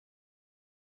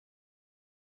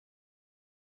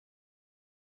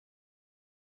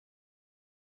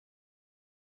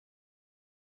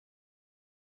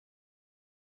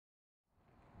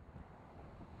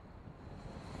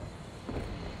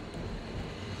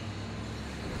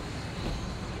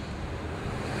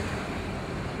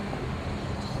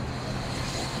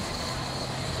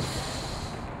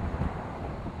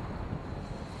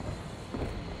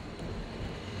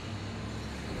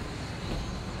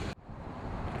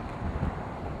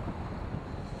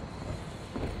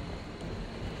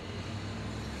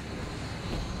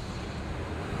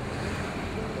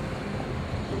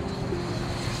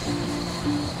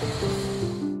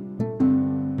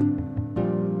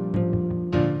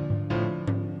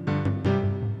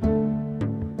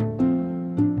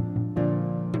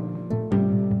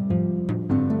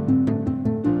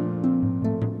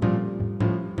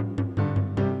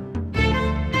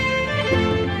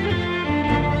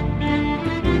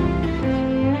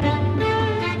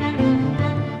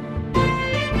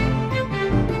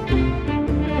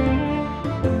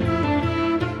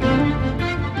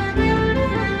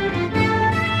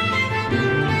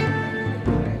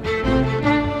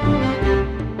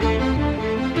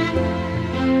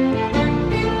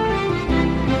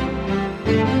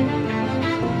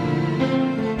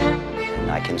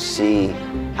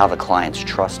how the clients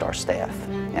trust our staff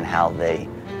and how they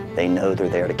know they're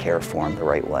there to care for them the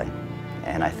right way.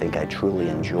 And I think I truly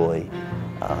enjoy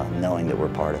knowing that we're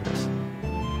part of this.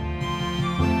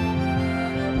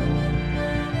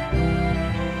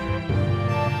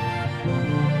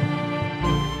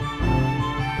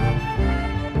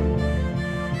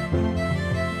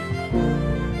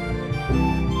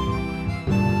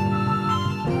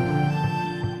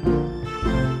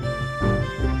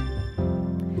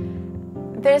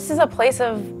 This is a place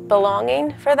of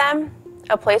belonging for them,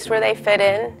 a place where they fit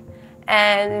in,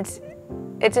 and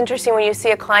it's interesting when you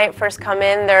see a client first come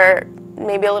in, they're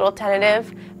maybe a little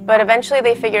tentative, but eventually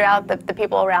they figure out that the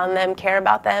people around them care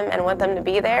about them and want them to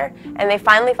be there, and they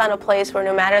finally found a place where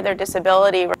no matter their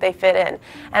disability, they fit in.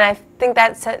 And I think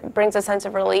that brings a sense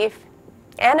of relief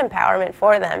and empowerment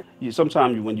for them.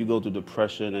 Sometimes when you go through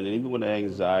depression and even when the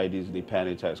anxieties and the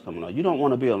panic attacks coming on, you don't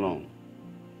want to be alone.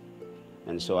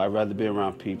 And so I'd rather be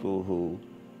around people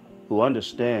who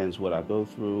understands what I go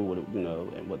through, what,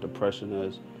 and what depression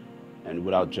is, and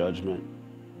without judgment.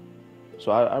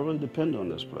 So I really depend on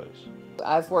this place.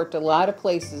 I've worked a lot of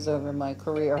places over my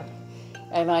career,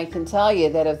 and I can tell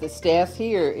you that of the staff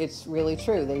here, it's really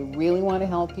true. They really want to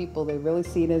help people. They really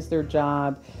see it as their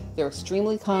job. They're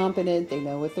extremely competent. They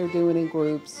know what they're doing in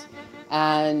groups.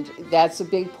 And that's a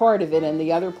big part of it, and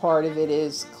the other part of it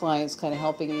is clients kind of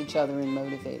helping each other and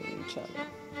motivating each other.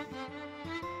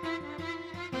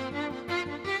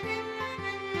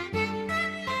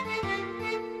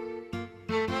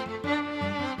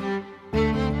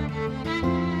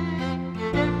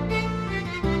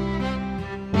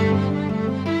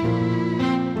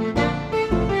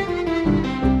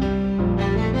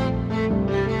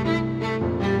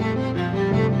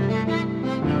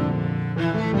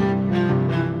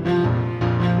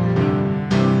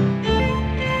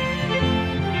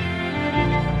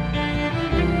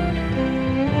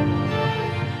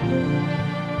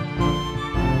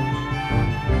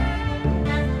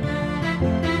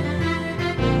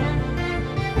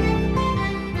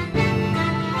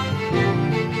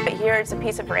 Here it's a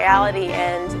piece of reality,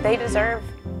 and they deserve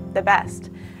the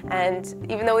best. And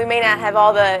even though we may not have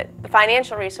all the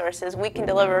financial resources, we can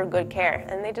deliver good care,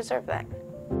 and they deserve that.